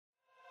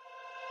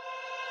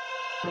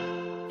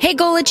Hey,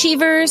 goal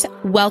achievers.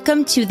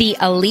 Welcome to the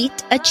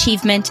Elite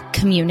Achievement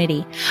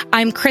Community.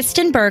 I'm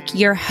Kristen Burke,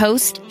 your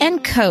host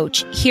and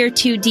coach, here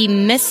to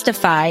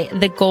demystify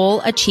the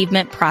goal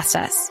achievement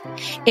process.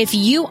 If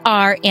you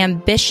are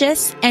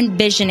ambitious and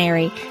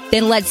visionary,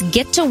 then let's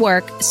get to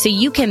work so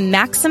you can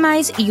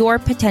maximize your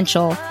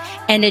potential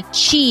and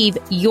achieve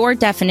your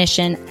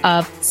definition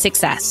of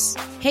success.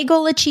 Hey,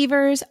 goal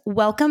achievers.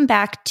 Welcome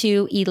back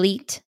to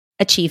Elite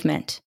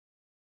Achievement.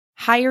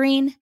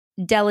 Hiring,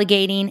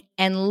 delegating,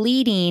 and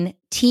leading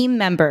team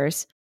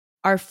members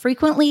are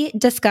frequently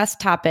discussed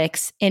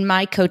topics in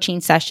my coaching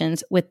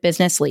sessions with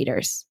business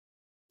leaders.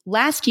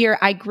 Last year,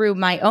 I grew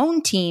my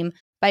own team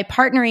by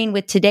partnering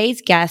with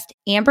today's guest,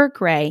 Amber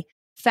Gray,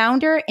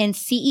 founder and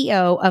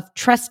CEO of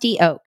Trusty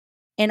Oak,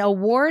 an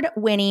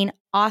award-winning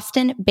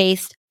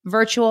Austin-based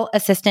virtual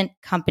assistant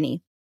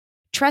company.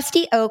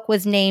 Trusty Oak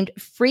was named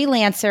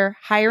Freelancer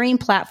Hiring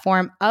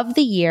Platform of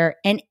the Year,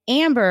 and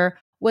Amber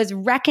was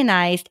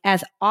recognized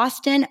as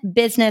Austin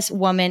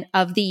Businesswoman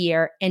of the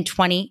Year in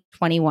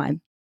 2021.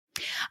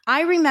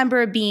 I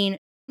remember being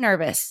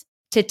nervous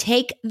to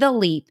take the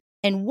leap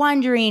and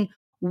wondering,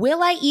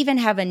 will I even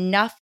have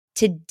enough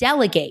to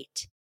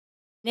delegate?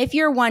 And if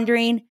you're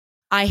wondering,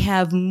 I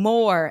have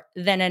more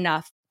than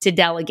enough to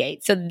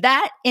delegate. So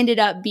that ended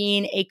up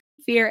being a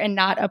fear and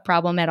not a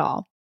problem at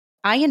all.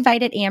 I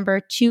invited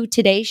Amber to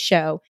today's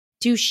show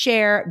to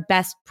share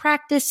best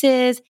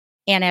practices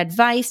and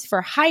advice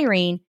for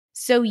hiring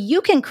so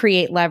you can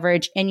create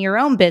leverage in your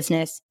own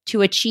business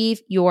to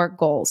achieve your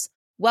goals.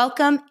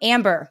 Welcome,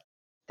 Amber.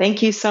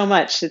 Thank you so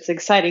much. It's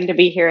exciting to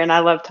be here, and I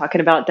love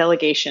talking about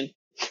delegation.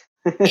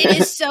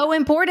 It is so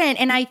important,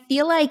 and I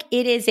feel like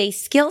it is a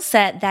skill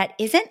set that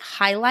isn't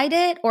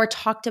highlighted or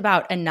talked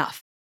about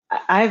enough.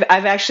 I've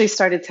actually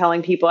started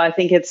telling people I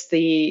think it's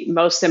the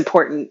most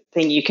important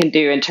thing you can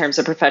do in terms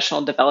of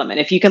professional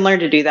development. If you can learn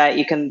to do that,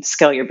 you can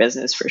scale your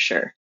business for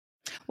sure.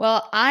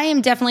 Well, I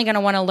am definitely going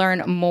to want to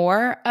learn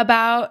more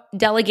about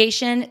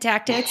delegation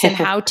tactics and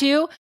how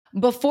to.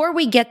 Before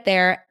we get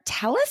there,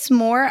 tell us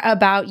more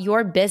about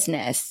your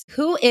business.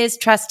 Who is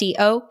Trusty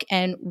Oak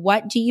and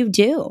what do you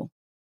do?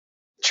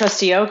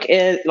 Trusty Oak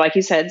is, like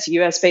you said, it's a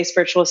US-based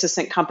virtual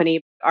assistant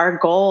company. Our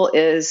goal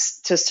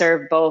is to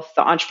serve both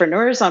the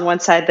entrepreneurs on one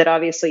side that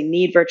obviously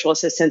need virtual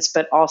assistants,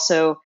 but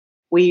also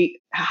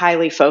we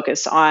highly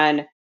focus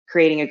on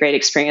creating a great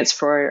experience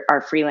for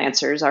our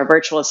freelancers, our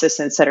virtual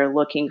assistants that are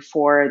looking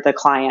for the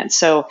client.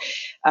 So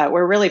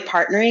we're really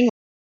partnering.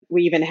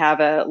 We even have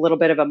a little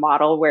bit of a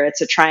model where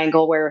it's a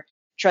triangle where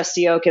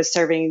Trusty Oak is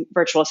serving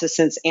virtual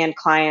assistants and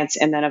clients.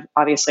 And then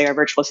obviously our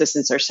virtual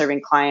assistants are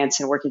serving clients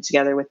and working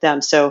together with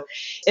them. So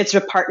it's a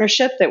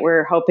partnership that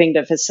we're hoping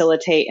to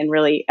facilitate and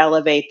really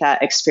elevate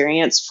that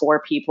experience for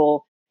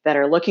people that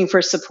are looking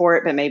for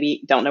support, but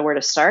maybe don't know where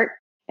to start.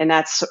 And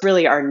that's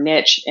really our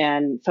niche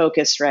and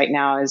focus right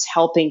now is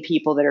helping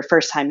people that are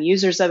first-time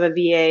users of a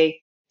VA,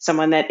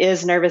 someone that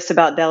is nervous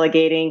about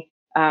delegating.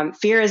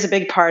 Fear is a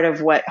big part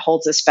of what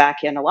holds us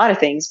back in a lot of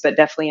things, but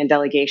definitely in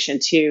delegation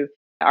too.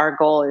 Our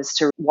goal is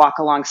to walk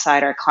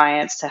alongside our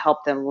clients to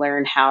help them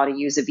learn how to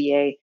use a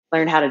VA,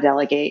 learn how to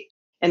delegate.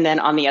 And then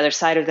on the other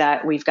side of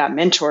that, we've got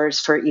mentors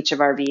for each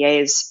of our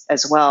VAs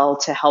as well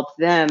to help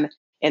them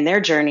in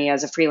their journey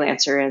as a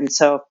freelancer. And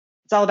so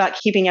it's all about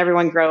keeping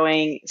everyone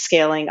growing,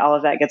 scaling, all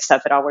of that good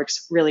stuff. It all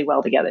works really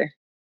well together.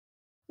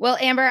 Well,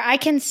 Amber, I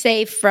can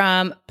say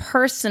from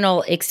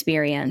personal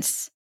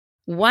experience,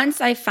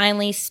 once I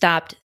finally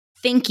stopped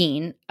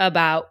thinking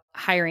about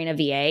hiring a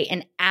VA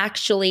and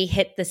actually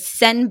hit the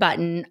send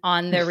button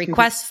on the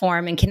request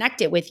form and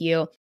connect it with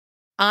you,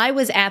 I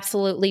was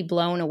absolutely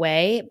blown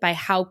away by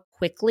how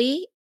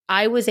quickly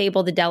I was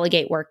able to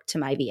delegate work to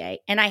my VA.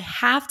 And I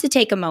have to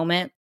take a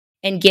moment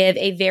and give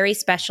a very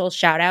special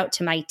shout out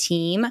to my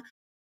team.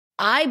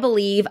 I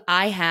believe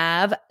I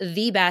have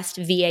the best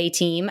VA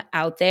team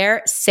out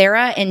there.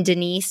 Sarah and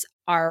Denise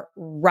are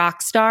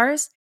rock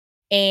stars,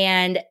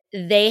 and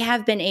they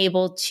have been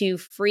able to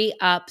free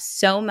up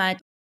so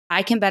much.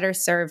 I can better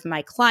serve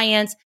my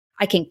clients.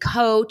 I can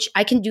coach.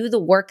 I can do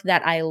the work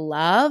that I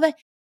love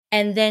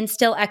and then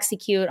still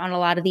execute on a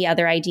lot of the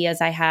other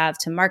ideas I have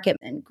to market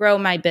and grow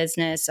my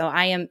business. So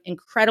I am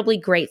incredibly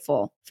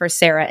grateful for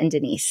Sarah and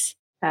Denise.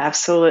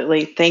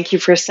 Absolutely. Thank you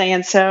for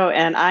saying so.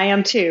 And I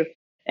am too.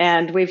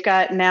 And we've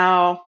got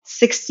now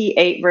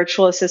 68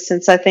 virtual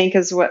assistants, I think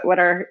is what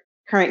our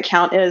current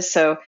count is.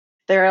 So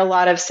there are a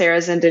lot of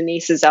Sarahs and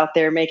Denises out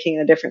there making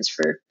a difference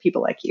for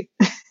people like you.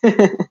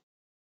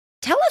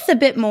 Tell us a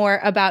bit more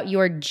about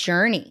your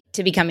journey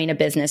to becoming a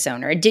business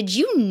owner. Did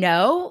you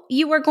know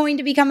you were going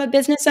to become a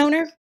business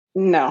owner?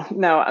 No.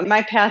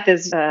 My path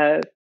is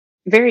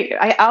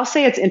I'll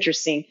say it's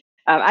interesting.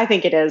 I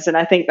think it is. And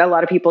I think a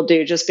lot of people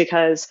do just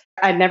because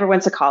I never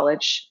went to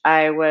college.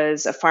 I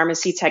was a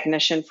pharmacy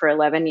technician for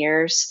 11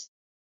 years,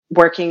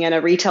 working in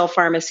a retail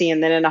pharmacy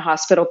and then in a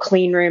hospital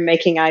clean room,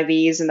 making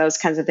IVs and those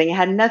kinds of things. It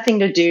had nothing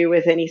to do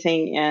with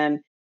anything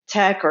in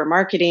tech or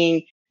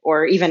marketing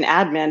or even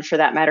admin for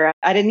that matter.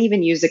 I didn't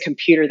even use a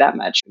computer that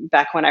much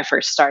back when I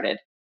first started.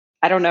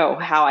 I don't know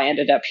how I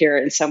ended up here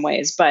in some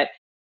ways, but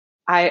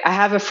I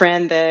have a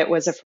friend that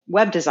was a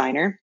web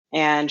designer,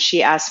 and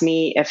she asked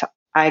me if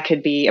I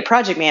could be a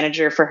project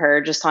manager for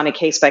her just on a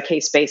case by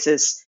case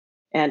basis.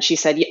 And she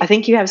said, I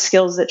think you have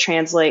skills that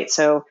translate.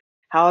 So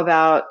how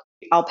about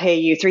I'll pay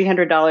you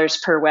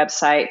 $300 per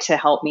website to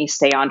help me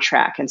stay on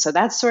track? And so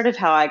that's sort of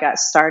how I got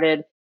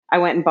started. I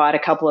went and bought a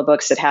couple of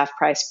books at Half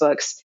Price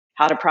Books,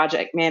 how to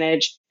project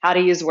manage, how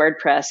to use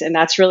WordPress. And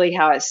that's really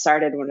how it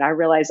started, when I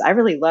realized I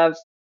really love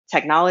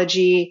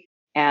technology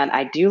and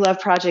I do love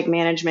project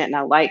management, and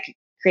I like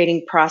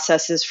creating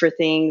processes for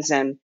things,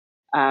 and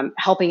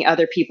helping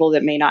other people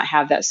that may not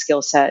have that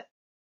skill set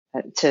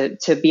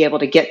to be able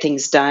to get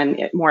things done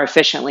more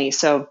efficiently.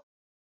 So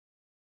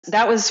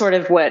that was sort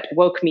of what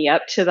woke me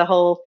up to the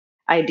whole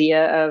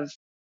idea of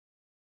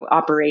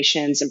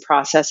operations and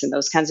process and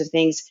those kinds of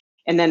things.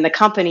 And then the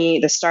company,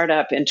 the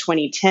startup in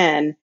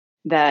 2010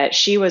 that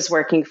she was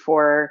working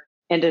for,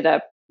 ended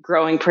up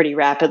growing pretty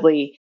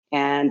rapidly.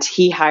 And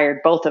he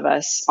hired both of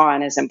us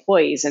on as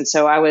employees. And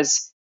so I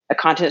was a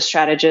content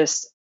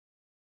strategist,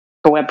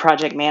 a web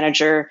project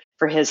manager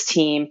for his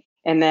team.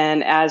 And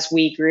then as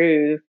we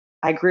grew,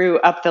 I grew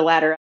up the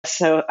ladder.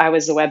 So I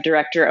was the web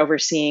director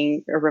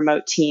overseeing a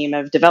remote team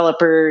of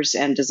developers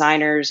and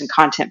designers and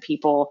content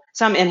people,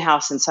 some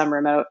in-house and some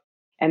remote.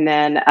 And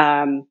then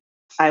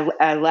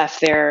I left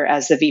there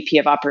as the VP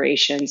of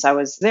operations. I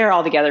was there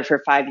altogether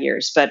for 5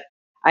 years, but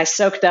I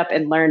soaked up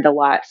and learned a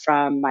lot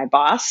from my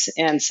boss.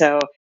 And so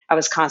I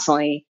was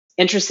constantly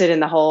interested in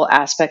the whole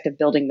aspect of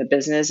building the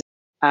business.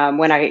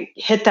 When I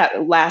hit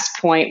that last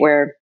point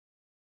where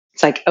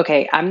it's like,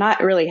 okay, I'm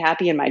not really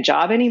happy in my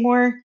job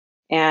anymore,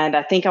 and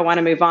I think I want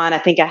to move on. I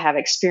think I have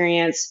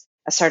experience.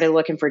 I started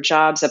looking for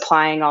jobs,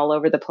 applying all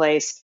over the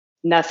place.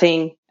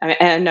 Nothing.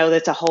 I know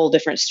that's a whole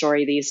different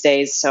story these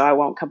days, so I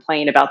won't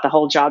complain about the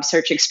whole job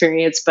search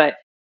experience, but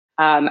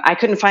I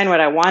couldn't find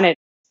what I wanted.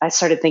 I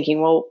started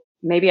thinking, well,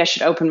 maybe I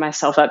should open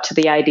myself up to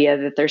the idea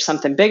that there's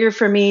something bigger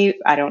for me.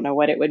 I don't know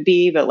what it would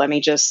be, but let me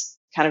just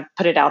kind of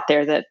put it out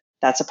there that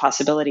that's a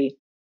possibility.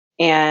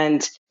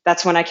 And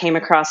that's when I came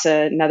across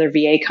another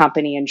VA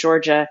company in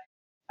Georgia.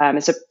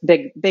 It's a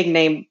big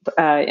name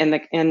in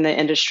the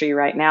industry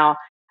right now.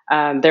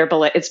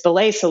 It's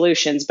Belay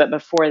Solutions, but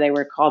before they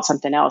were called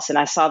something else. And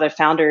I saw the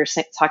founder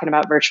talking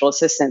about virtual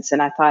assistants,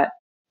 and I thought,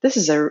 this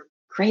is a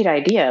great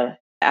idea.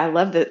 I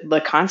love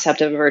the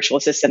concept of a virtual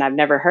assistant. I've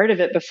never heard of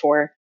it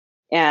before.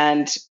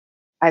 And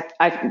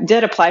I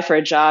did apply for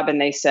a job,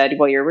 and they said,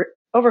 well, you're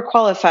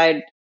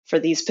overqualified for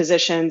these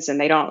positions,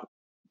 and they don't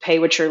pay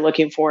what you're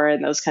looking for,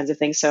 and those kinds of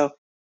things. So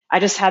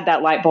I just had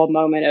that light bulb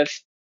moment of,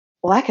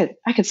 well, I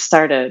could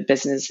start a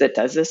business that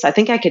does this. I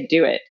think I could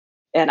do it,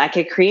 and I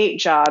could create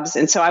jobs.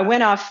 And so I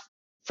went off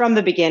from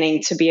the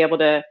beginning to be able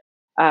to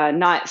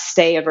not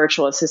stay a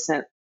virtual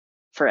assistant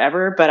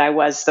forever, but I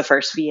was the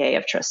first VA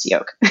of Trusty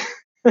Oak.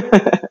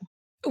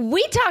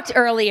 We talked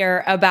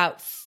earlier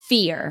about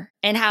fear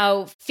and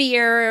how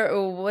fear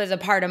was a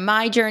part of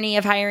my journey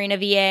of hiring a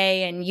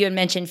VA. And you had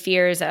mentioned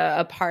fear is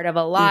a part of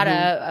a lot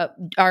of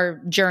our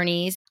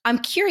journeys. I'm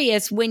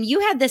curious, when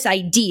you had this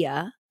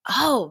idea,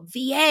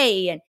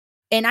 VA,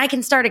 and I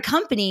can start a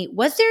company,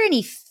 was there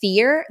any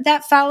fear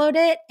that followed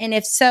it? And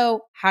if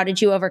so, how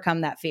did you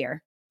overcome that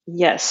fear?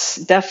 Yes,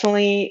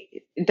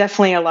 definitely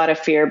a lot of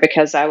fear,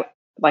 because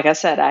like I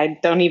said, I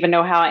don't even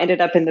know how I ended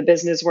up in the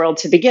business world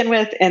to begin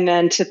with. And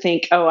then to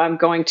think, I'm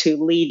going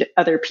to lead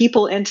other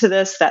people into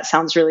this, that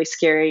sounds really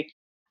scary.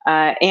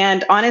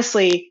 And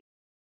honestly,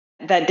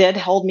 that did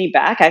hold me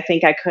back. I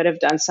think I could have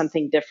done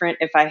something different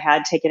if I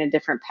had taken a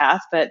different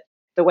path. But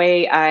the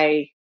way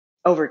I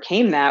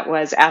overcame that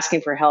was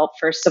asking for help,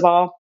 first of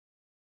all.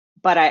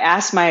 But I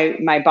asked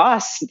my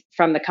boss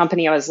from the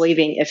company I was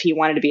leaving if he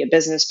wanted to be a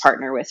business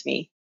partner with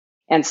me.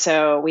 And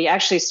so we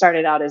actually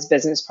started out as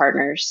business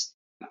partners.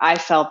 I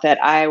felt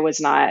that I was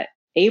not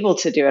able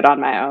to do it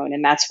on my own,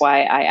 and that's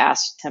why I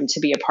asked him to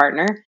be a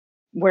partner.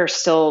 We're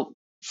still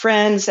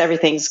friends,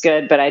 everything's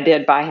good, but I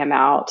did buy him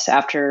out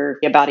after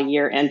about a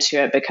year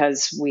into it,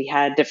 because we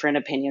had different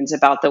opinions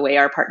about the way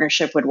our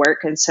partnership would work.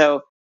 And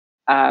so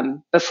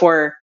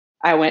before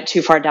I went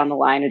too far down the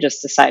line, and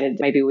just decided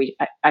maybe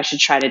I should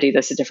try to do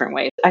this a different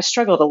way. I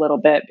struggled a little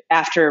bit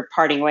after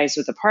parting ways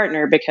with a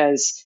partner,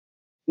 because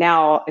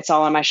now it's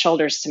all on my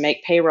shoulders to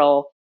make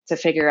payroll, to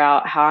figure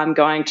out how I'm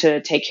going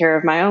to take care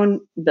of my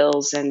own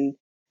bills. And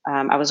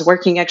I was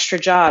working extra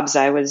jobs.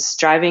 I was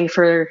driving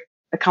for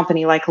a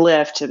company like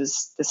Lyft.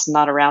 It's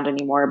not around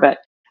anymore, but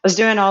I was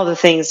doing all the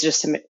things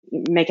just to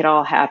make it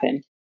all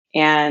happen.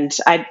 And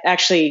I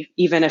actually,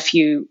 even a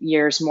few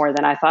years more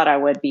than I thought I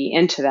would be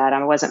into that,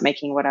 I wasn't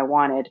making what I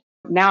wanted.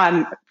 Now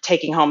I'm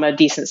taking home a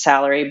decent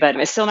salary, but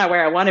it's still not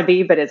where I want to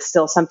be, but it's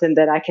still something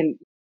that I can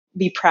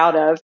be proud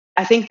of.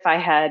 I think if I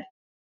had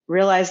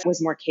realized I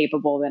was more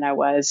capable than I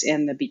was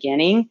in the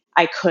beginning,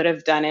 I could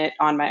have done it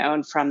on my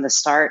own from the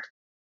start.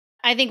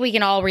 I think we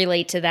can all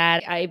relate to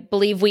that. I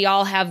believe we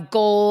all have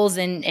goals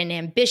and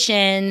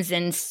ambitions,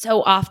 and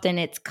so often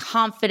it's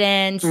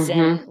confidence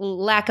and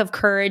lack of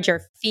courage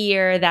or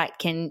fear that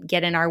can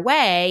get in our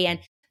way. And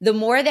the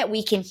more that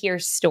we can hear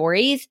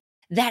stories,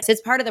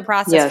 it's part of the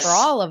process for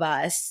all of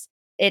us.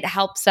 it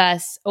helps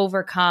us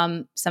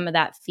overcome some of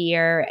that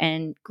fear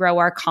and grow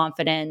our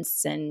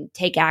confidence and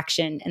take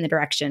action in the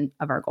direction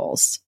of our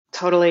goals.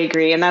 Totally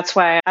agree. And that's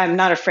why I'm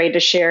not afraid to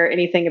share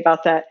anything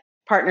about that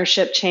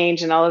partnership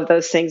change and all of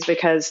those things,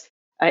 because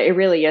it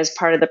really is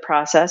part of the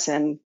process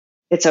and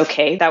it's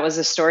okay. That was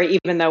a story,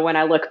 even though when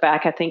I look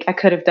back, I think I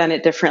could have done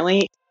it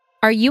differently.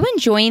 Are you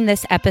enjoying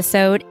this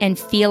episode and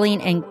feeling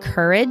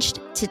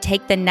encouraged to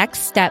take the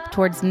next step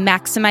towards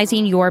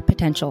maximizing your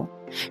potential?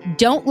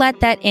 Don't let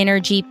that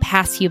energy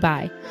pass you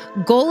by.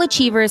 Goal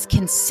achievers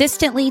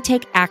consistently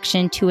take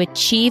action to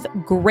achieve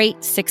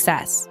great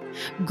success.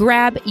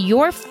 Grab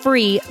your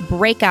free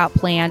breakout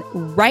plan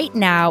right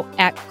now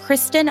at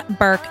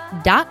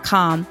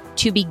KristenBurke.com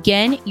to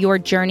begin your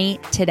journey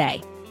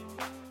today.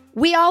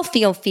 We all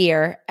feel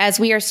fear as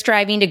we are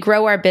striving to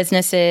grow our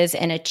businesses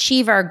and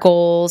achieve our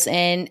goals.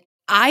 And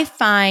I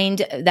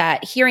find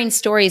that hearing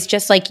stories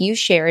just like you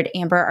shared,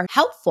 Amber, are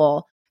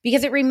helpful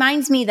because it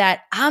reminds me that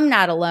I'm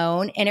not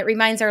alone, and it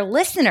reminds our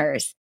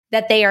listeners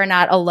that they are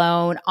not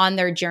alone on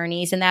their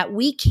journeys and that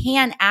we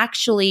can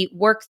actually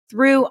work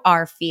through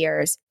our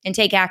fears and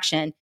take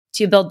action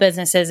to build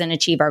businesses and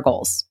achieve our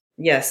goals.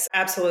 Yes,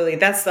 absolutely.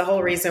 That's the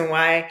whole reason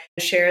why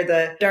I share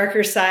the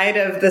darker side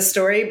of the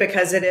story,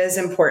 because it is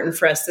important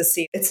for us to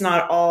see. It's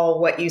not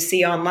all what you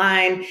see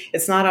online.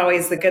 It's not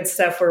always the good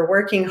stuff. We're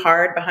working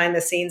hard behind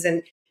the scenes.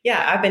 And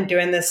yeah, I've been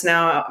doing this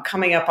now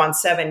coming up on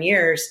 7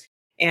 years,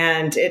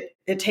 and it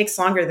takes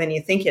longer than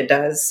you think it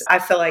does. I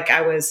feel like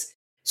I was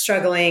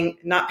struggling,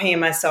 not paying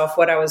myself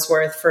what I was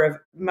worth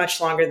for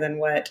much longer than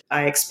what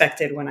I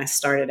expected when I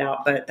started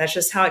out. But that's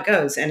just how it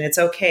goes. And it's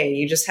okay.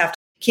 You just have to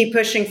keep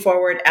pushing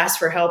forward, ask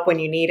for help when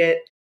you need it.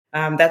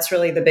 That's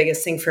really the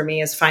biggest thing for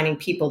me, is finding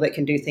people that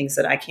can do things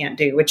that I can't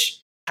do,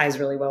 which ties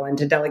really well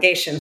into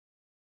delegation.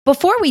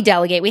 Before we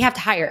delegate, we have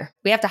to hire.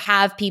 We have to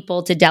have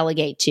people to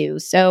delegate to.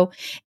 So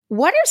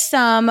what are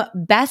some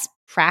best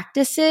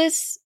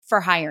practices for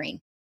hiring?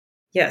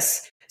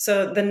 Yes.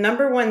 So the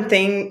number one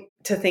thing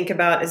to think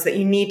about is that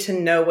you need to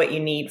know what you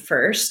need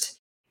first.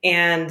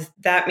 And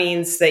that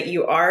means that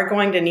you are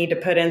going to need to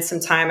put in some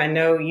time. I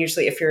know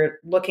usually if you're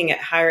looking at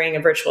hiring a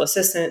virtual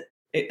assistant,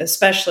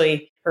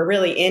 especially, or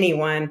really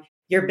anyone,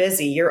 you're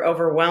busy, you're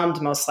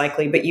overwhelmed most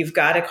likely, but you've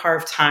got to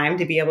carve time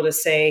to be able to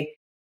say,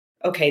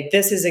 okay,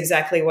 this is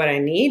exactly what I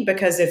need.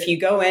 Because if you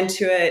go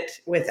into it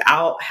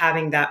without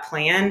having that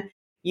plan,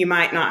 you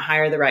might not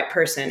hire the right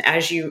person.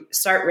 As you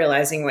start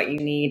realizing what you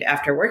need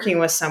after working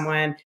with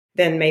someone,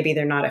 then maybe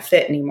they're not a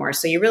fit anymore.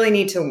 So you really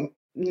need to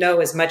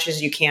know as much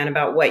as you can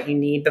about what you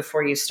need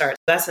before you start.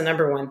 That's the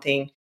number one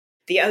thing.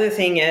 The other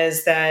thing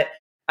is that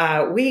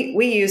we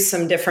use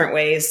some different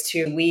ways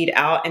to weed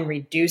out and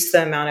reduce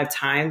the amount of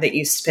time that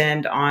you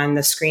spend on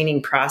the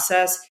screening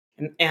process.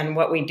 And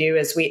what we do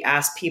is we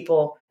ask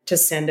people to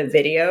send a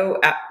video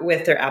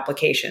with their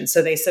application.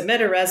 So they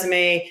submit a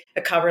resume,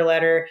 a cover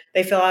letter,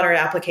 they fill out our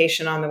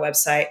application on the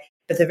website.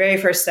 But the very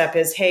first step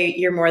is, hey,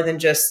 you're more than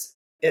just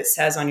it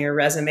says on your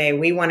resume.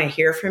 We want to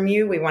hear from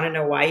you. We want to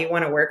know why you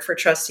want to work for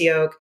Trusty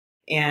Oak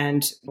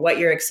and what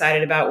you're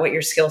excited about, what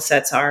your skill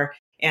sets are.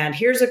 And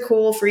here's a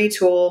cool free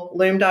tool,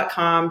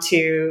 loom.com,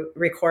 to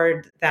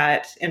record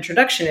that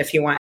introduction if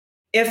you want.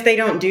 If they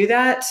don't do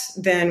that,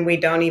 then we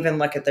don't even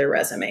look at their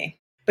resume.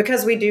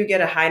 Because we do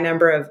get a high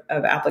number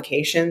of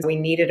applications, we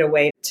needed a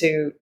way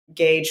to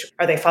gauge,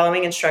 are they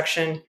following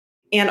instruction?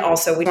 And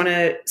also we want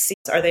to see,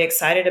 are they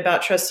excited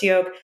about Trusty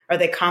Oak? Are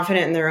they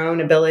confident in their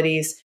own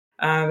abilities?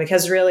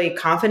 Because really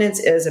confidence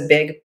is a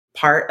big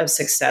part of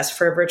success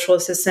for a virtual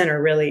assistant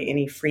or really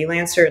any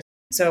freelancer.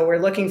 So we're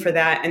looking for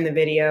that in the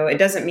video. It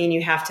doesn't mean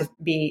you have to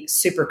be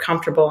super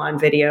comfortable on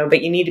video,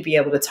 but you need to be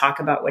able to talk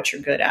about what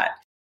you're good at.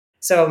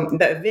 So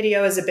the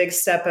video is a big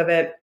step of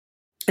it.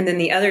 And then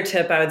the other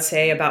tip I would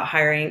say about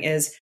hiring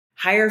is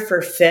hire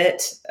for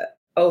fit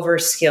over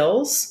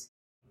skills.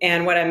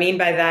 And what I mean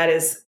by that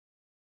is,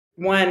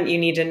 one, you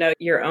need to know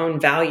your own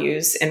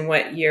values and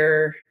what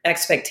your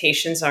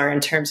expectations are in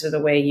terms of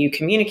the way you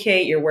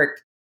communicate your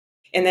work,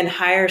 and then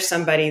hire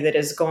somebody that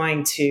is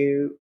going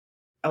to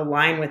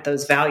align with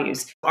those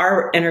values.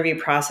 Our interview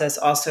process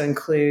also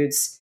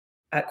includes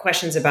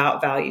questions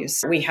about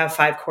values. We have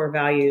 5 core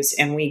values,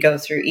 and we go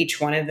through each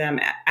one of them,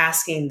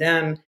 asking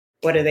them,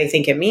 what do they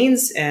think it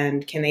means?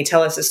 And can they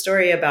tell us a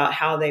story about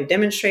how they've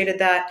demonstrated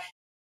that?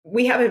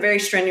 We have a very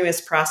strenuous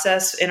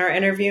process in our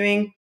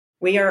interviewing.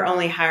 We are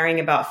only hiring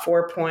about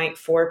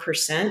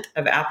 4.4%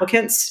 of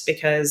applicants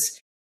because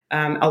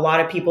a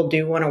lot of people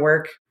do want to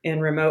work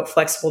in remote,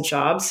 flexible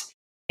jobs,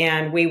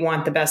 and we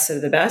want the best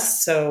of the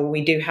best. So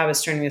we do have a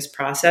strenuous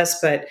process,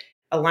 but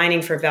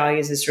aligning for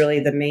values is really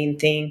the main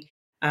thing.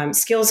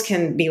 Skills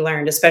can be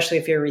learned, especially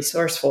if you're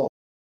resourceful.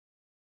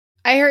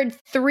 I heard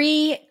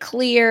 3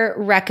 clear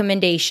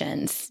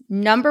recommendations.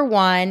 Number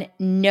 1,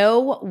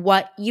 know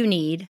what you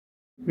need.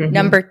 Mm-hmm.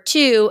 Number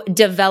 2,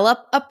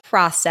 develop a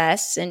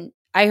process. And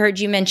I heard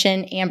you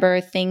mention,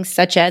 Amber, things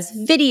such as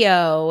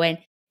video and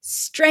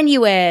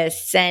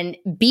strenuous, and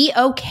be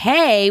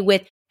okay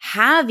with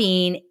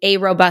having a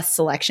robust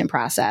selection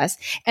process.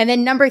 And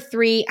then number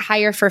 3,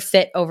 hire for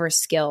fit over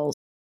skills.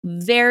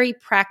 very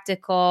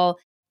practical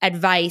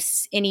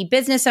advice any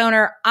business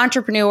owner,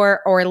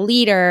 entrepreneur, or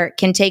leader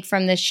can take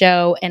from this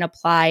show and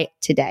apply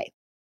today.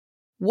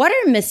 What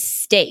are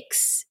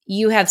mistakes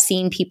you have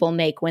seen people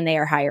make when they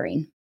are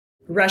hiring?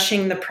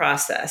 Rushing the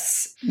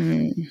process.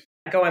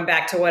 Going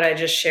back to what I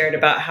just shared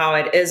about how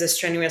it is a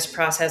strenuous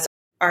process.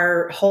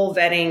 Our whole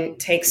vetting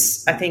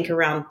takes, I think,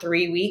 around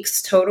 3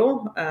 weeks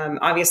total.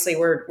 Obviously,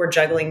 we're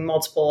juggling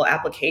multiple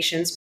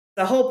applications.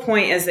 The whole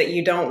point is that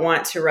you don't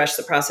want to rush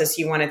the process.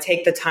 You want to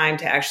take the time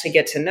to actually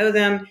get to know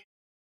them,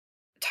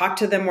 talk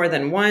to them more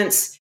than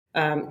once,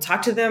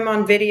 talk to them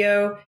on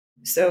video.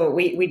 So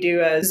we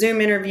do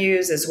Zoom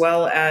interviews, as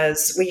well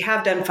as we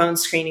have done phone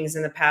screenings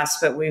in the past,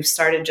 but we've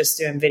started just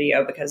doing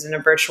video because in a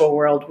virtual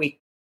world, we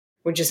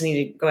just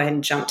need to go ahead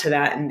and jump to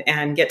that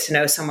and get to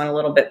know someone a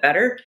little bit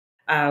better.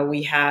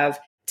 We have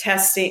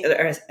testing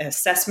or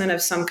assessment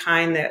of some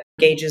kind that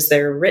gauges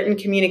their written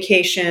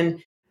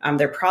communication,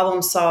 their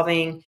problem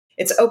solving.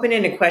 It's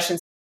open-ended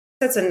questions.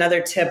 That's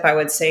another tip I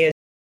would say is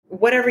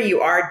whatever you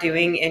are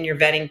doing in your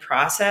vetting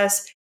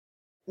process,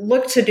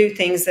 look to do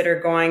things that are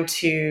going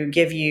to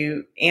give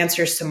you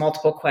answers to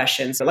multiple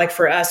questions. Like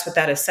for us with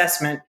that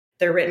assessment,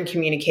 their written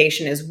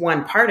communication is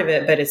one part of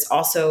it, but it's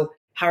also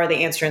how are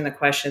they answering the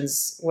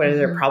questions? What are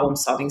their problem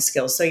solving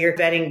skills? So you're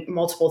vetting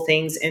multiple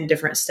things in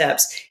different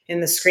steps. In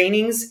the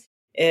screenings,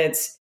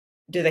 it's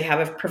do they have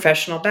a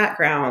professional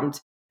background?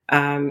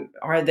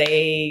 Are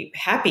they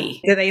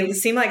happy? Do they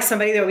seem like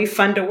somebody that would be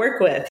fun to work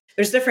with?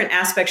 There's different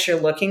aspects you're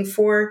looking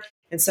for.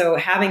 And so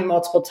having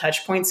multiple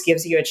touch points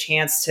gives you a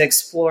chance to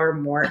explore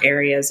more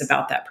areas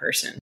about that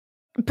person.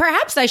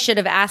 Perhaps I should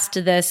have asked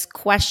this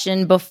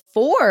question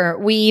before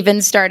we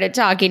even started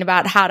talking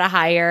about how to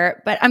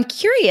hire, but I'm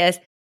curious,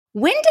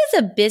 when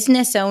does a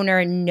business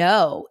owner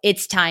know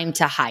it's time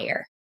to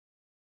hire?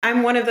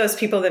 I'm one of those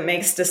people that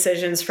makes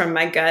decisions from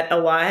my gut a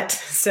lot.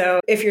 So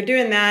if you're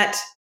doing that,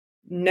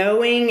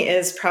 knowing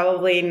is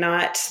probably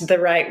not the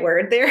right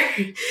word there.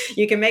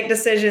 You can make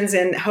decisions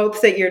and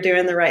hope that you're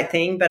doing the right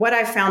thing. But what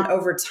I found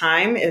over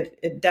time,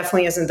 it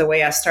definitely isn't the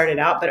way I started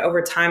out, but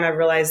over time I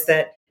realized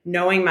that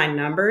knowing my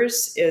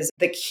numbers is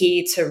the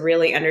key to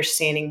really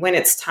understanding when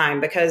it's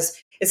time,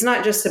 because it's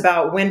not just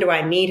about when do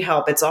I need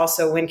help, it's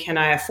also when can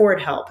I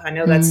afford help? I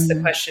know that's the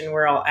question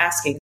we're all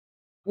asking.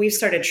 We've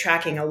started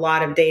tracking a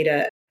lot of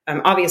data,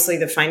 obviously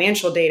the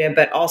financial data,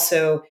 but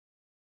also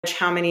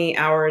how many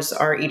hours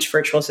are each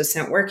virtual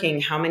assistant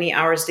working? How many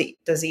hours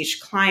does each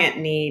client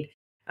need?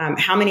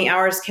 How many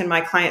hours can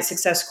my client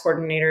success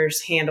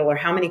coordinators handle, or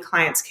how many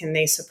clients can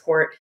they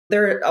support?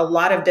 There are a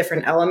lot of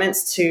different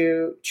elements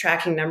to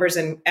tracking numbers.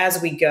 And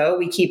as we go,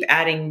 we keep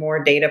adding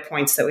more data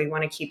points that we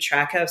want to keep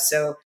track of.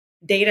 So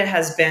data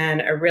has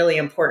been a really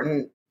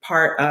important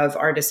part of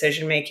our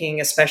decision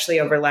making, especially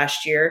over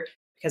last year,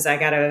 because I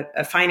got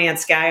a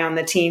finance guy on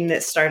the team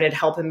that started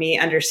helping me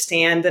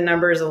understand the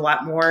numbers a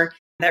lot more.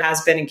 That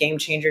has been a game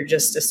changer,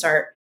 just to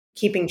start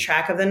keeping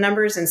track of the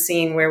numbers and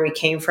seeing where we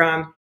came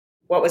from.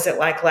 What was it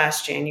like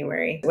last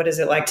January? What is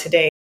it like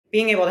today?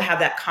 Being able to have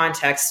that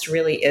context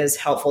really is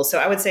helpful. So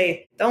I would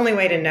say the only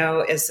way to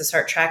know is to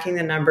start tracking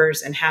the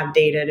numbers and have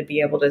data to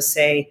be able to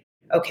say,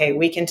 okay,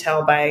 we can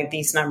tell by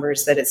these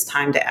numbers that it's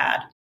time to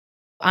add.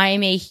 I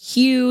am a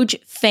huge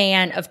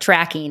fan of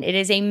tracking. It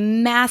is a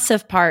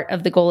massive part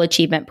of the goal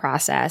achievement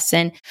process.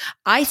 And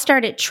I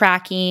started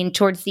tracking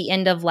towards the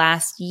end of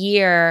last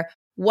year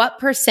what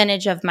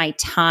percentage of my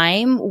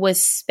time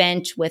was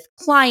spent with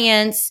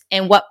clients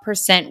and what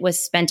percent was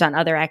spent on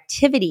other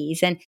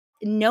activities. And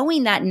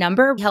knowing that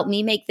number helped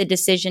me make the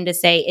decision to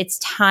say it's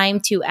time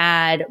to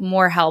add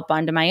more help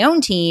onto my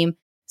own team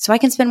so I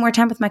can spend more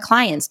time with my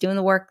clients doing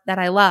the work that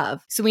I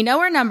love. So we know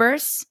our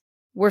numbers.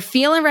 We're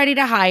feeling ready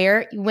to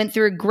hire. You went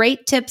through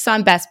great tips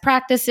on best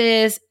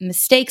practices,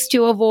 mistakes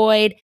to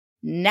avoid.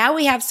 Now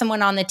we have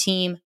someone on the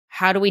team.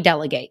 How do we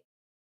delegate?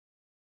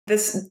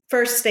 This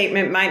first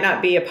statement might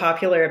not be a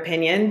popular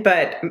opinion,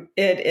 but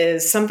it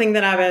is something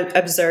that I'm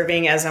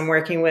observing as I'm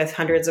working with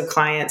hundreds of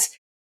clients.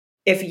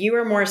 If you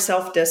are more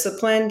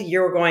self-disciplined,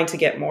 you're going to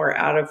get more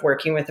out of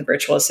working with a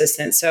virtual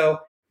assistant. So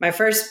my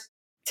first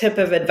tip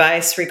of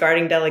advice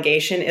regarding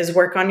delegation is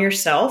work on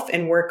yourself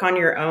and work on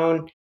your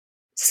own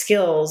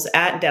skills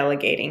at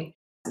delegating.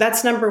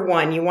 That's number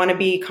one. You want to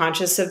be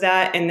conscious of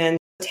that, and then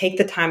take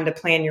the time to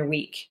plan your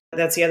week.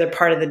 That's the other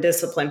part of the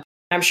discipline.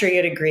 I'm sure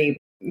you'd agree,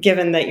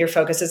 given that your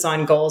focus is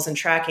on goals and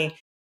tracking.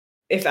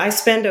 If I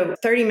spend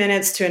 30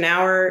 minutes to an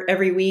hour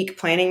every week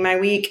planning my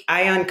week,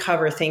 I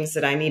uncover things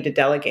that I need to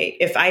delegate.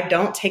 If I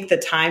don't take the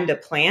time to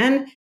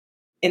plan,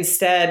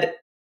 instead,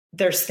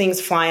 there's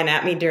things flying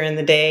at me during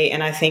the day,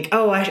 and I think,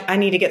 oh, I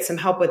need to get some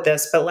help with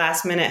this, but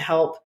last minute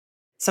help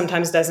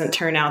sometimes doesn't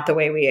turn out the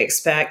way we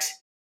expect.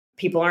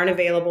 People aren't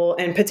available,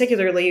 and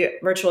particularly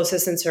virtual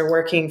assistants are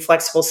working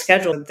flexible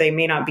schedule. They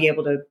may not be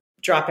able to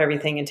drop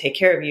everything and take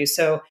care of you.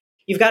 So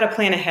you've got to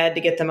plan ahead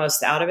to get the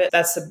most out of it.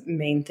 That's the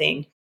main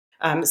thing.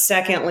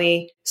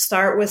 Secondly,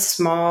 start with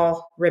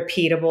small,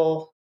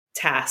 repeatable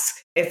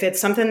tasks. If it's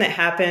something that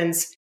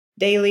happens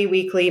daily,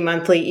 weekly,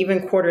 monthly,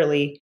 even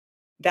quarterly,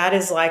 that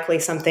is likely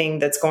something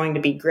that's going to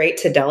be great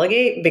to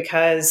delegate,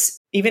 because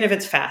even if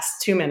it's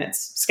fast, 2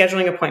 minutes,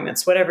 scheduling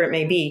appointments, whatever it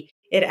may be,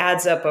 it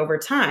adds up over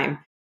time.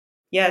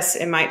 Yes,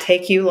 it might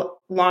take you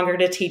longer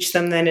to teach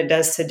them than it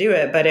does to do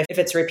it. But if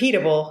it's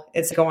repeatable,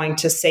 it's going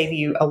to save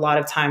you a lot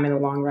of time in the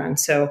long run.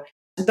 So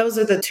those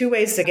are the two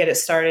ways to get it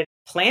started.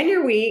 Plan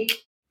your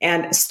week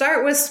and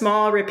start with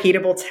small,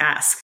 repeatable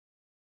tasks.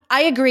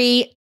 I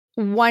agree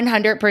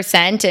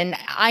 100%. And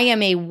I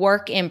am a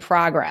work in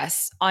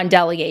progress on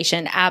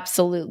delegation.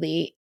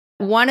 Absolutely.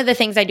 One of the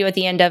things I do at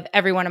the end of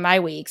every one of my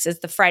weeks is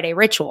the Friday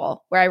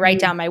ritual, where I write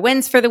down my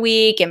wins for the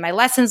week and my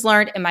lessons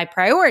learned and my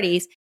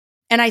priorities.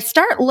 And I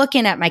start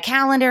looking at my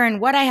calendar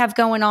and what I have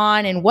going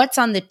on and what's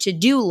on the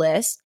to-do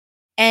list.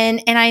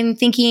 And I'm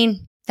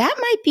thinking, that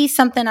might be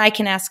something I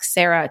can ask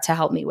Sarah to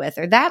help me with,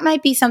 or that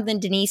might be something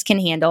Denise can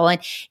handle. And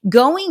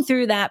going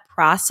through that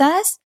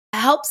process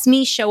helps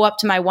me show up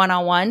to my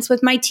one-on-ones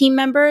with my team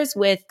members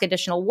with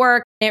additional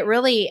work. It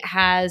really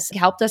has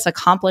helped us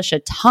accomplish a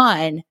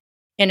ton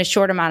in a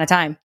short amount of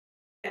time.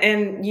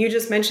 And you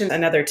just mentioned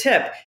another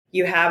tip.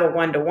 You have a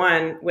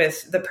one-to-one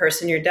with the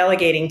person you're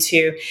delegating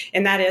to.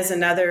 And that is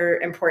another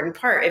important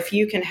part. If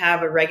you can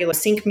have a regular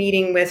sync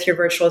meeting with your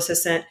virtual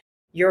assistant,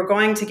 you're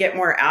going to get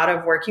more out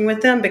of working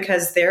with them,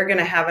 because they're going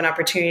to have an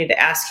opportunity to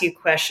ask you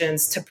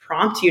questions to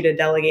prompt you to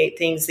delegate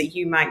things that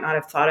you might not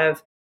have thought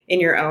of in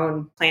your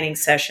own planning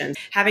sessions.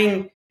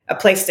 Having a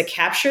place to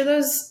capture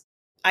those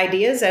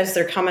ideas as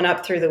they're coming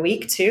up through the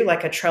week too,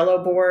 like a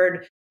Trello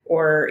board,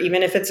 or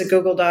even if it's a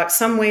Google Doc,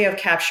 some way of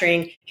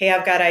capturing, hey,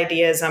 I've got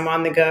ideas, I'm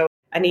on the go.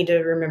 I need to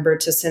remember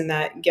to send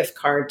that gift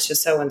card to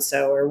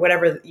so-and-so, or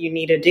whatever you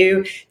need to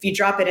do. If you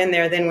drop it in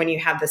there, then when you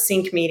have the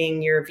sync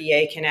meeting, your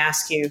VA can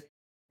ask you,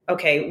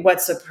 okay,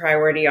 what's the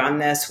priority on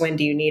this? When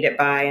do you need it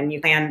by? And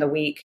you plan the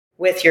week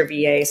with your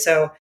VA.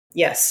 So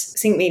yes,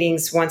 sync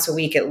meetings once a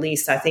week at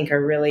least, I think,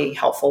 are really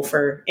helpful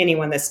for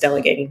anyone that's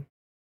delegating.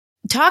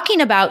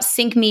 Talking about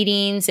sync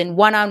meetings and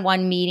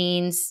one-on-one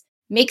meetings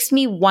makes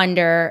me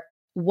wonder,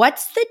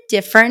 what's the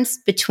difference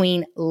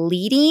between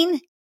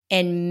leading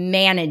and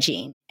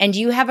managing? And do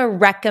you have a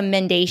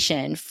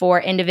recommendation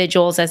for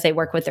individuals as they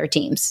work with their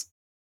teams?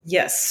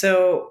 Yes.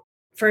 So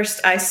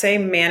first, I say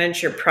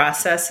manage your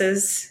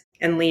processes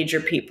and lead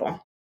your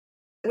people.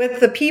 With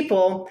the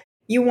people,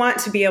 you want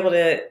to be able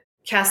to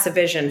cast a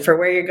vision for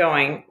where you're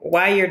going,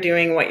 why you're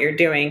doing what you're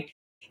doing.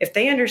 If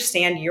they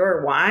understand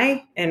your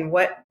why and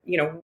what,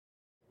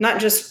 not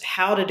just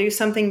how to do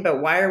something,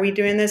 but why are we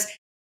doing this,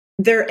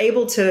 they're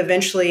able to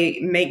eventually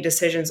make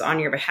decisions on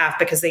your behalf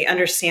because they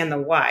understand the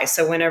why.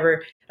 So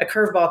whenever a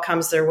curveball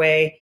comes their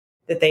way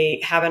that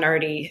they haven't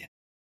already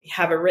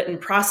have a written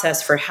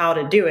process for how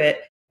to do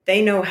it,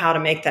 they know how to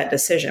make that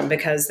decision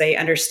because they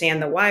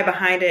understand the why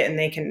behind it, and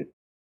they can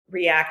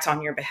react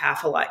on your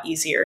behalf a lot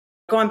easier.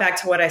 Going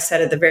back to what I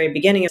said at the very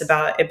beginning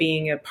about it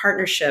being a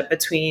partnership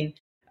between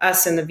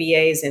us and the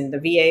VAs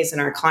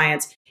and our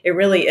clients, it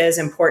really is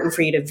important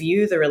for you to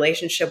view the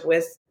relationship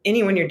with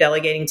anyone you're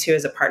delegating to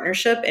as a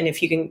partnership. And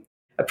if you can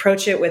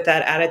approach it with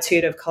that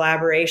attitude of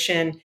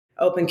collaboration,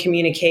 open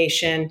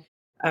communication,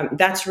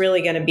 that's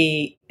really going to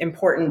be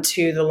important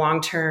to the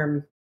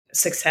long-term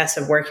success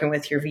of working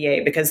with your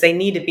VA, because they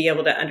need to be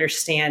able to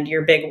understand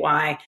your big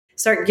why,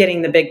 start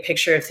getting the big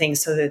picture of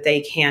things so that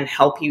they can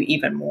help you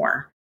even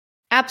more.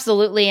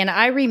 Absolutely. And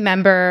I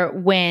remember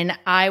when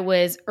I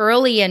was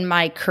early in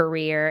my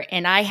career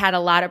and I had a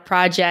lot of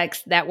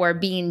projects that were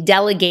being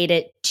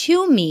delegated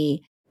to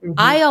me,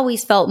 I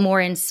always felt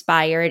more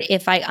inspired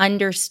if I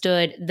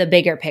understood the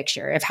bigger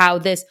picture of how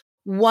this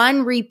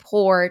one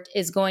report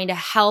is going to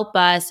help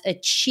us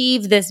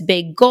achieve this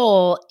big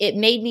goal. It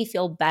made me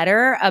feel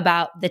better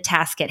about the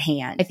task at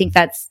hand. I think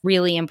that's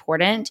really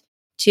important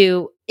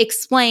to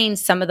explain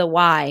some of the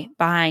why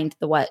behind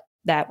the what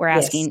that we're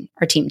asking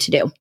our team to do.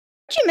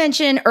 You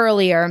mentioned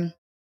earlier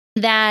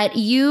that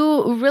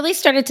you really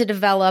started to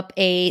develop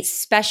a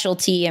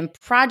specialty in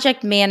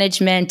project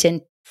management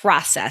and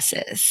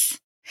processes.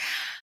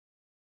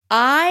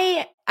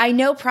 I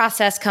know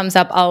process comes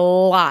up a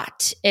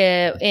lot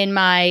in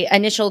my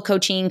initial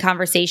coaching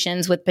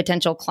conversations with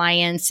potential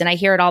clients, and I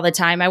hear it all the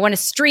time. I want to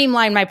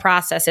streamline my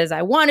processes.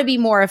 I want to be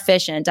more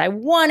efficient. I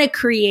want to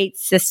create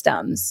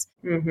systems.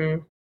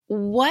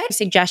 What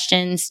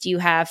suggestions do you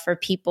have for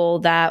people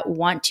that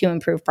want to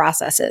improve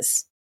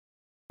processes?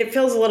 It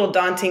feels a little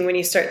daunting when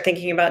you start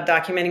thinking about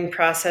documenting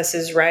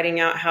processes, writing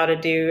out how to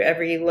do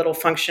every little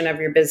function of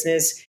your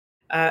business.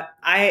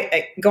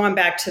 Going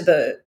back to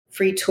the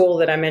free tool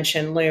that I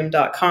mentioned,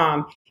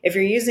 loom.com. If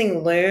you're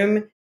using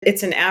Loom,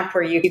 it's an app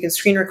where you can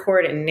screen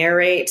record and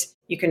narrate.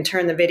 You can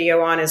turn the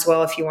video on as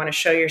well if you want to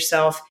show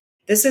yourself.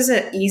 This is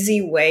an easy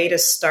way to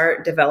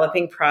start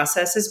developing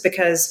processes,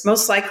 because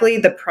most likely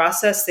the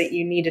process that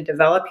you need to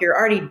develop, you're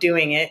already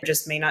doing it,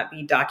 just may not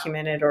be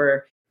documented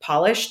or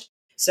polished.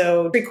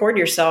 So record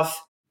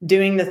yourself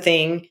doing the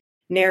thing,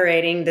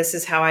 narrating, this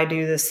is how I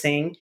do this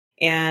thing,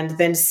 and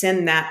then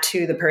send that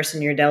to the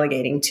person you're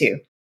delegating to.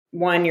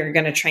 One, you're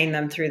going to train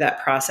them through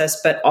that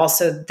process, but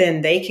also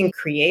then they can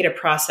create a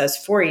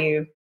process for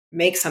you,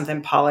 make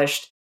something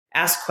polished,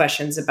 ask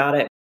questions about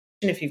it.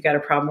 And if you've got a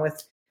problem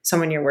with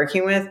someone you're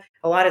working with,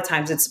 a lot of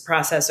times it's the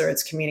process or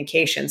it's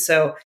communication.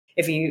 So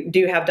if you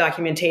do have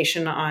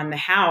documentation on the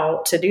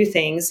how to do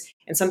things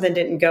and something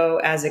didn't go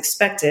as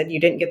expected, you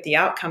didn't get the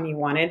outcome you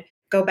wanted,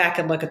 go back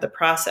and look at the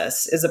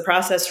process. Is the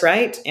process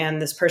right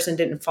and this person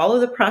didn't follow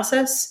the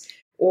process?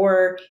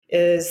 Or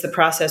is the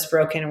process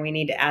broken and we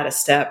need to add a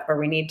step or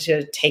we need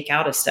to take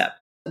out a step?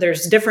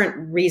 There's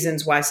different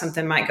reasons why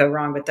something might go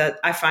wrong, but that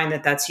I find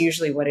that that's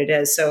usually what it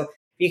is. So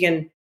you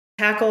can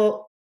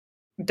tackle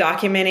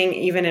documenting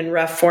even in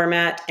rough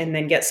format and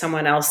then get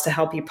someone else to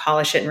help you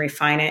polish it and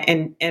refine it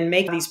and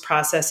make these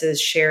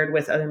processes shared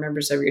with other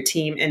members of your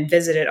team and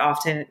visit it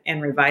often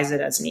and revise it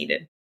as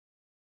needed.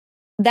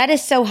 That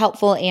is so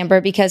helpful, Amber,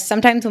 because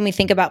sometimes when we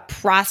think about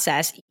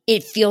process,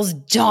 it feels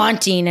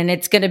daunting and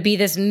it's going to be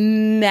this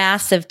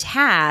massive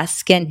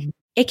task. And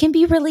it can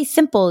be really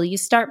simple. You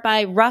start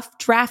by rough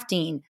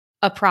drafting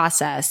a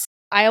process.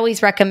 I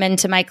always recommend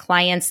to my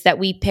clients that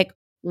we pick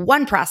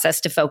one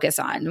process to focus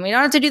on. We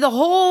don't have to do the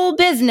whole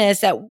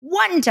business at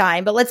one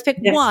time, but let's pick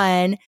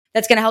one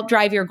that's going to help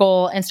drive your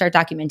goal and start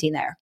documenting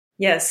there.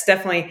 Yes,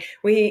 definitely.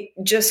 We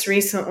just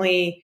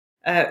recently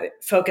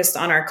focused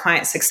on our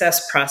client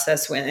success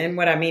process. And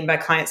what I mean by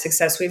client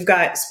success, we've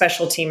got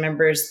special team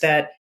members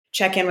that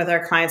check in with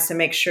our clients to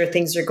make sure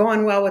things are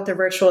going well with their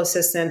virtual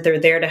assistant. They're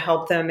there to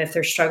help them if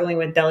they're struggling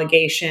with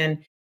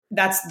delegation.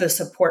 That's the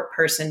support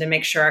person to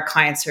make sure our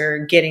clients are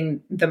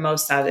getting the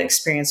most out of the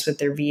experience with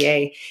their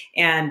VA.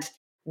 And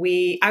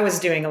I was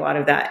doing a lot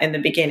of that in the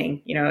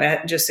beginning,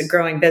 at just a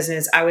growing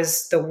business. I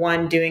was the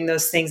one doing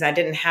those things. I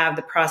didn't have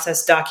the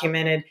process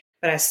documented,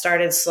 but I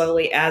started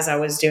slowly as I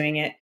was doing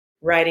it,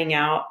 writing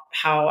out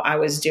how I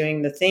was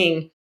doing the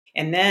thing.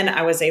 And then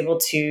I was able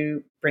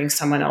to bring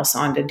someone else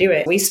on to do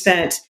it. We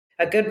spent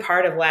a good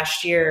part of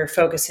last year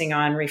focusing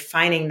on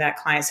refining that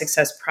client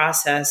success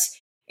process.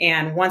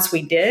 And once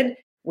we did,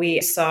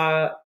 we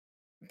saw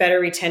better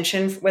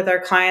retention with our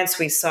clients.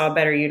 We saw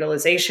better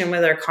utilization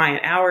with our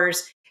client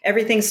hours.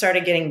 Everything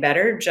started getting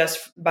better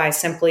just by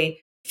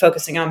simply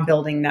focusing on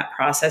building that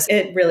process.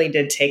 It really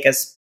did take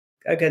us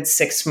a good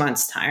 6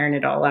 months to iron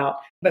it all out.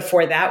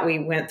 Before that, we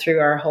went through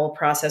our whole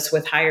process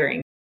with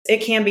hiring. It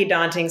can be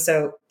daunting,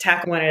 so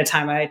tackle one at a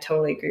time. I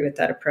totally agree with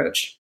that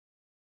approach.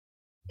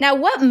 Now,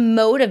 what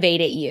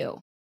motivated you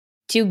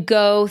to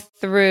go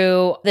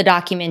through the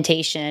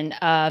documentation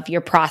of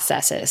your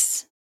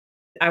processes?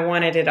 I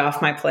wanted it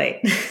off my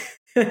plate.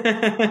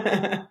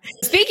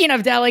 Speaking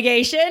of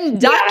delegation,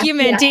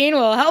 documenting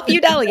will help you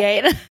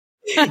delegate.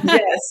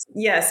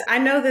 Yes. I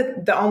know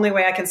that the only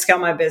way I can scale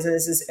my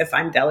business is if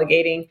I'm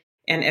delegating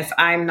and if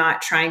I'm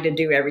not trying to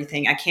do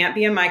everything. I can't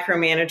be a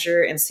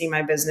micromanager and see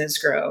my business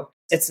grow.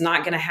 It's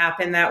not going to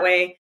happen that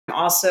way.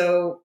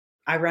 Also,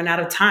 I run out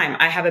of time.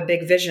 I have a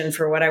big vision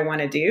for what I want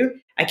to do.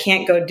 I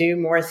can't go do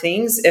more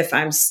things if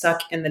I'm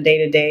stuck in the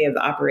day-to-day of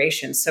the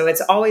operation. So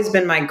it's always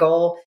been my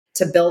goal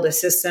to build a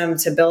system,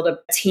 to build a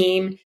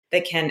team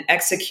that can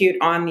execute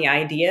on the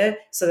idea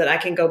so that I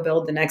can go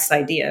build the next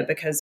idea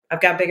because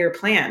I've got bigger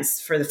plans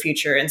for the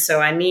future. And so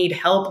I need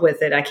help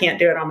with it. I can't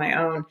do it on my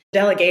own.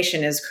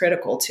 Delegation is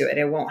critical to it.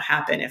 It won't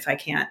happen if I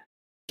can't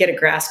get a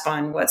grasp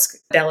on what's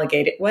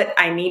delegated, what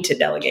I need to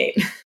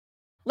delegate.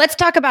 Let's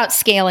talk about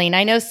scaling.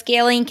 I know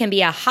scaling can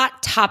be a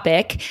hot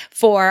topic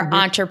for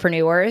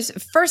entrepreneurs.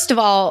 First of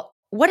all,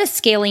 what does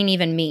scaling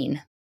even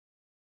mean?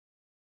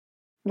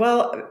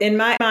 Well, in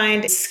my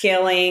mind,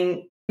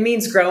 scaling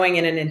means growing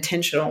in an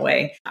intentional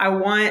way. I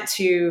want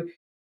to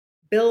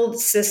build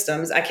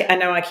systems. I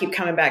know I keep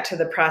coming back to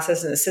the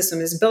process and the system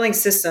is building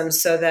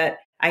systems so that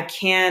I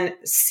can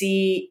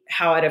see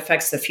how it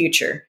affects the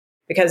future.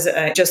 Because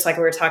just like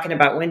we were talking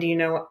about, when do you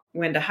know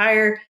when to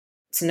hire?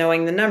 It's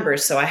knowing the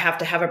numbers. So I have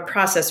to have a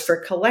process for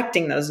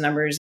collecting those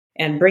numbers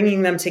and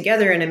bringing them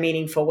together in a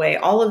meaningful way.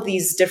 All of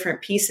these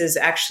different pieces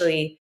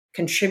actually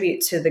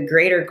contribute to the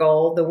greater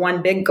goal, the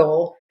one big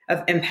goal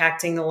of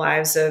impacting the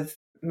lives of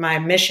my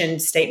mission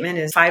statement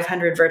is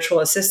 500 virtual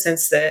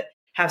assistants that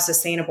have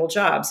sustainable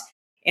jobs.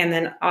 And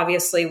then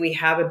obviously we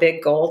have a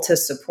big goal to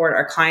support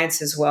our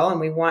clients as well. And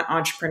we want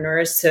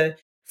entrepreneurs to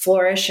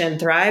flourish and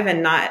thrive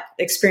and not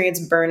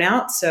experience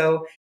burnout.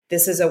 So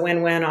this is a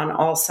win-win on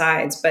all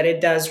sides, but it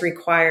does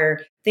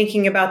require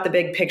thinking about the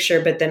big picture,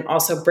 but then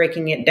also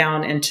breaking it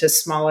down into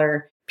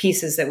smaller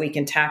pieces that we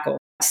can tackle.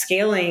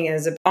 Scaling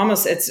is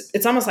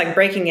it's almost like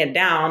breaking it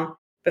down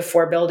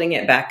before building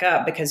it back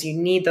up because you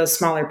need those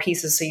smaller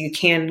pieces so you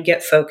can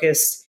get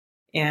focused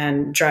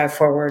and drive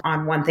forward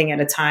on one thing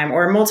at a time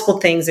or multiple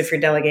things if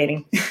you're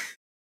delegating.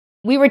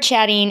 We were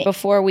chatting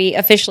before we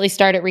officially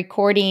started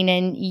recording,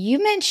 and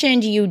you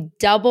mentioned you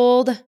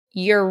doubled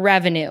your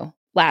revenue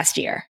last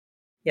year.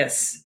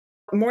 Yes.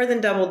 More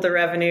than doubled the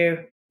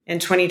revenue in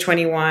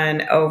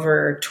 2021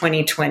 over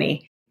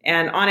 2020.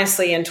 And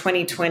honestly, in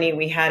 2020,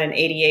 we had an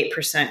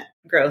 88%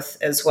 growth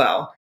as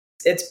well.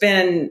 It's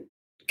been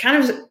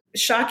kind of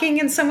shocking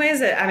in some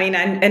ways. I mean,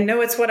 I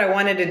know it's what I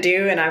wanted to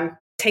do, and I'm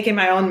taking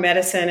my own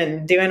medicine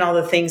and doing all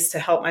the things to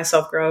help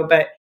myself grow.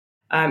 But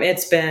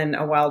It's been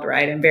a wild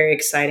ride and very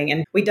exciting.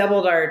 And we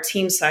doubled our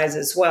team size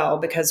as well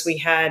because we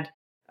had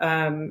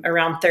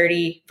around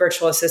 30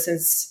 virtual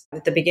assistants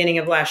at the beginning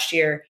of last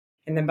year.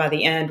 And then by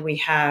the end, we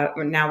have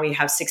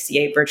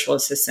 68 virtual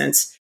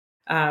assistants.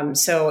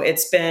 So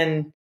it's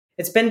been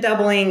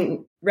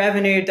doubling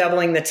revenue,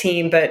 doubling the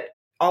team, but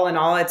all in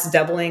all, it's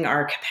doubling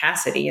our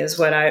capacity is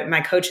what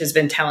my coach has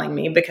been telling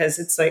me, because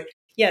it's like,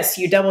 yes,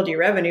 you doubled your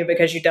revenue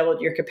because you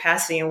doubled your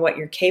capacity and what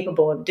you're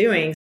capable of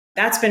doing.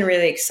 That's been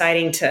really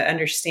exciting to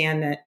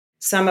understand that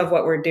some of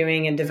what we're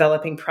doing in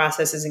developing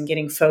processes and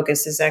getting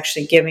focused is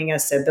actually giving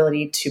us the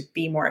ability to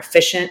be more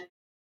efficient,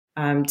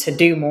 to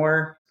do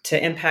more,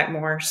 to impact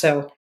more.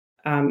 So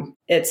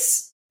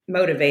it's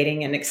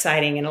motivating and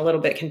exciting and a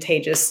little bit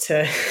contagious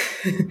to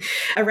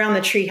around the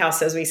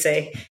treehouse, as we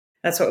say.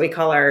 That's what we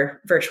call our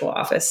virtual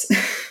office.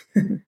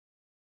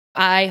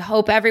 I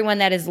hope everyone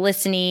that is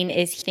listening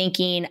is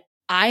thinking,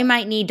 I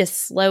might need to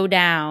slow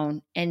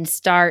down and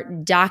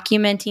start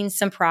documenting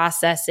some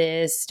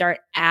processes, start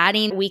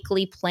adding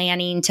weekly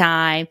planning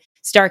time,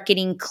 start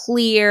getting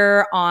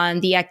clear on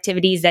the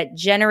activities that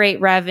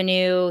generate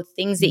revenue,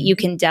 things that you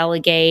can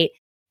delegate.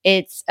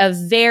 It's a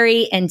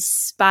very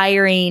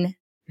inspiring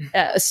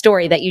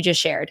story that you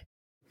just shared.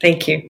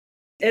 Thank you.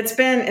 It's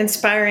been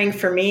inspiring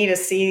for me to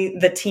see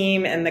the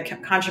team and the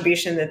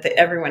contribution that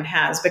everyone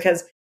has,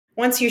 because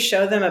once you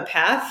show them a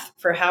path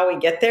for how we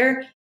get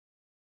there,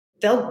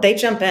 they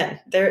jump in.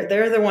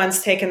 They're the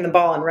ones taking the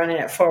ball and running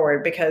it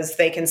forward because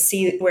they can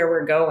see where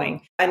we're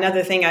going.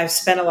 Another thing I've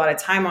spent a lot of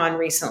time on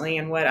recently,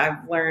 and what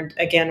I've learned,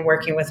 again,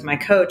 working with my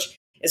coach,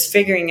 is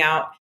figuring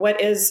out what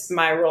is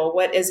my role,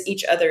 what is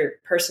each other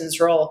person's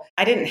role.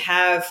 I didn't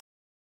have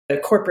a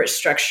corporate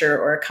structure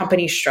or a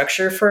company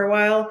structure for a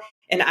while,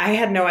 and I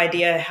had no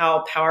idea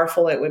how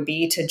powerful it would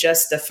be to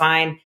just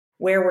define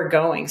where we're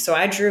going. So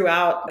I drew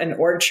out an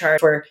org chart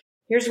for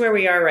here's where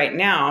we are right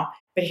now,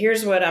 but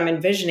here's what I'm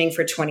envisioning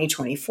for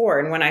 2024.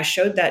 And when I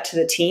showed that to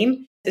the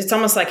team, it's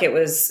almost like it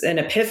was an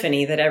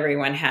epiphany that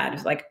everyone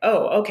had. Like,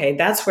 oh, okay,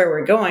 that's where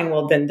we're going.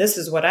 Well, then this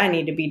is what I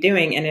need to be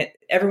doing. And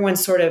everyone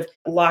sort of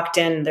locked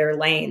in their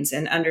lanes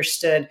and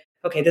understood,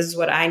 okay, this is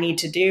what I need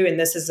to do. And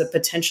this is the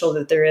potential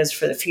that there is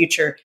for the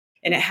future.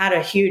 And it had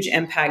a huge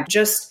impact,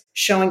 just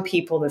showing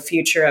people the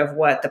future of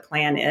what the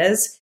plan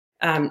is.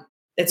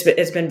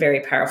 It's been very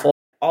powerful.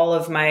 All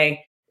of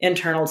my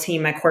internal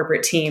team, my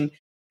corporate team,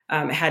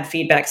 had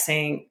feedback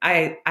saying,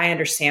 I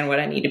understand what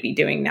I need to be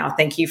doing now.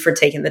 Thank you for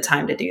taking the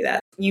time to do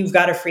that. You've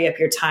got to free up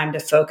your time to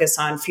focus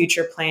on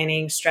future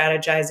planning,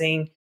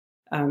 strategizing,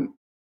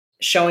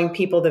 showing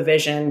people the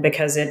vision,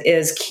 because it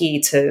is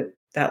key to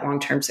that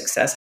long-term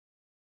success.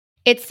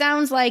 It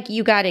sounds like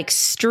you got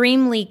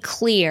extremely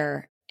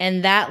clear,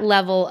 and that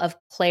level of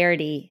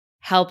clarity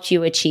helped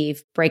you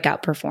achieve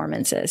breakout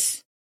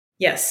performances.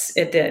 Yes,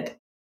 it did.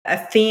 A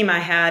theme I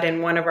had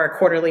in one of our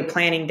quarterly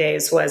planning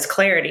days was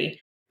clarity,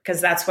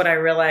 because that's what I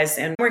realized.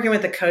 And working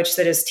with a coach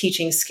that is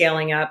teaching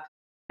scaling up,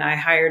 I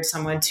hired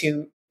someone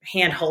to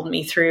handhold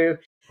me through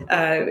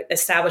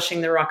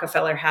establishing the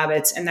Rockefeller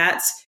habits. And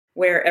that's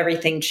where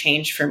everything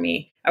changed for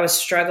me. I was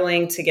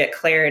struggling to get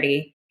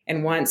clarity.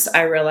 And once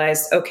I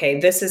realized, okay,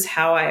 this is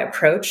how I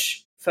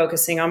approach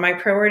focusing on my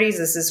priorities.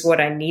 This is what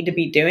I need to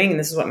be doing. And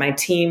this is what my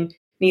team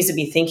needs to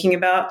be thinking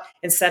about.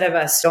 Instead of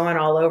us going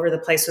all over the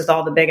place with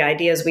all the big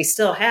ideas we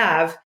still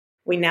have,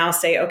 we now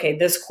say, okay,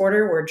 this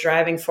quarter we're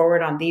driving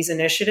forward on these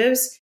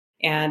initiatives,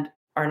 and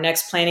our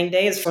next planning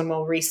day is when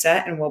we'll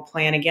reset and we'll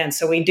plan again.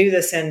 So we do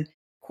this in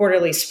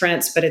quarterly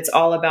sprints, but it's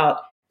all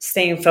about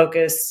staying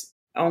focused,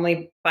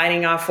 only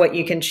biting off what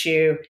you can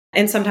chew.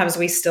 And sometimes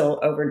we still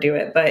overdo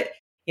it, but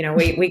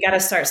we got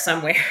to start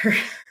somewhere.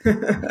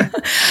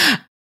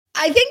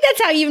 I think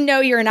that's how you know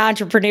you're an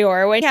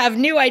entrepreneur, when you have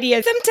new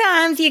ideas.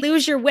 Sometimes you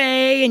lose your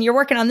way and you're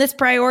working on this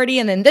priority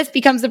and then this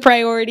becomes the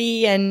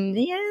priority. And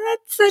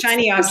that's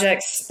shiny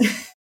objects.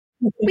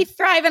 We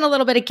thrive in a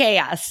little bit of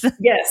chaos.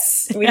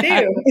 Yes, we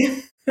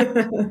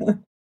do.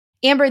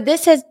 Amber,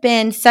 this has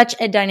been such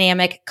a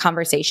dynamic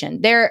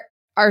conversation. There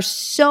are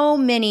so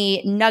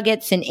many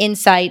nuggets and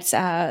insights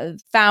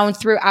found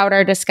throughout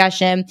our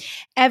discussion.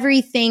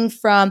 Everything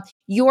from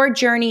your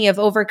journey of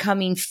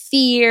overcoming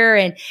fear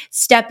and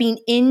stepping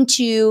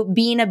into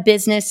being a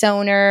business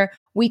owner.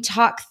 We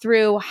talk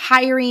through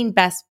hiring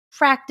best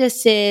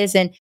practices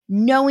and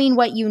knowing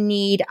what you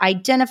need,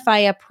 identify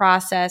a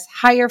process,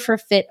 hire for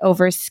fit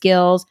over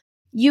skills.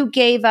 You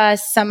gave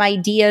us some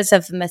ideas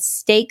of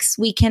mistakes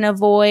we can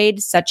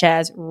avoid, such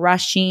as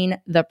rushing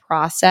the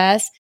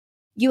process.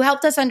 You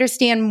helped us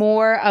understand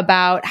more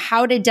about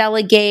how to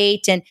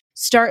delegate and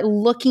start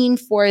looking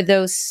for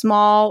those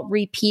small,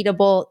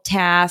 repeatable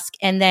tasks,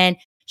 and then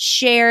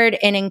shared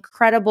an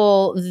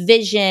incredible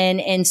vision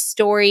and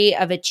story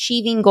of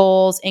achieving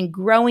goals and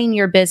growing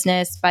your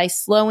business by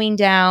slowing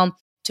down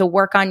to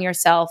work on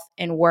yourself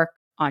and work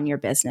on your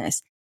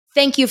business.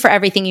 Thank you for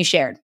everything you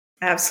shared.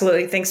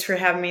 Absolutely. Thanks for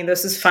having me.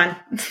 This is fun.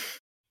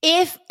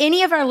 If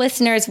any of our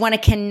listeners want to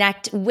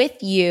connect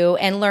with you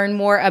and learn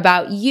more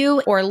about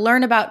you or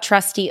learn about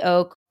Trusty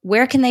Oak,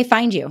 where can they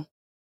find you?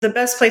 The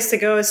best place to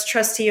go is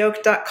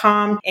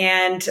trustyoak.com.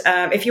 And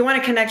if you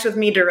want to connect with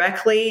me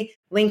directly,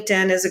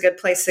 LinkedIn is a good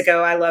place to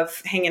go. I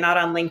love hanging out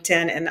on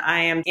LinkedIn, and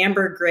I am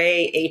Amber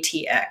Gray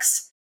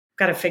ATX.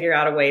 Got to figure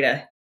out a way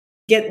to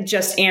get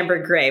just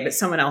Amber Gray, but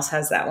someone else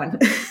has that one.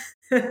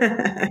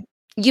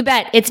 You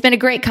bet. It's been a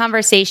great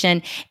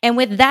conversation. And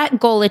with that,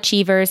 goal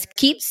achievers,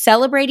 keep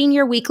celebrating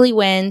your weekly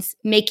wins,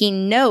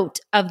 making note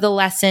of the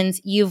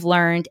lessons you've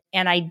learned,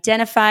 and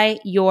identify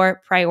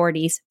your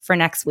priorities for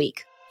next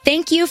week.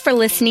 Thank you for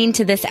listening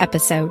to this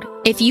episode.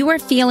 If you are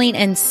feeling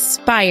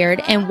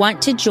inspired and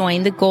want to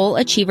join the Goal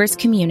Achievers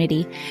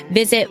community,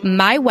 visit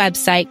my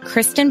website,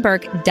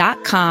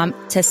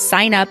 KristenBurke.com, to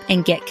sign up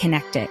and get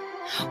connected.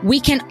 We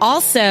can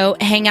also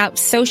hang out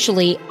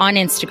socially on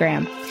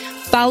Instagram.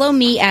 Follow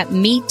me at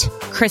Meet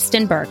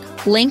Kristen Burke.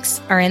 Links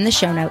are in the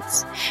show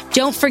notes.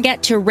 Don't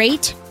forget to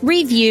rate,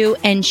 review,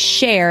 and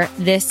share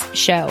this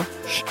show.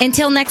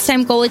 Until next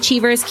time, goal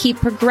achievers, keep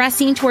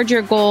progressing toward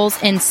your goals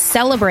and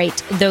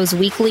celebrate those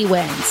weekly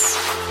wins.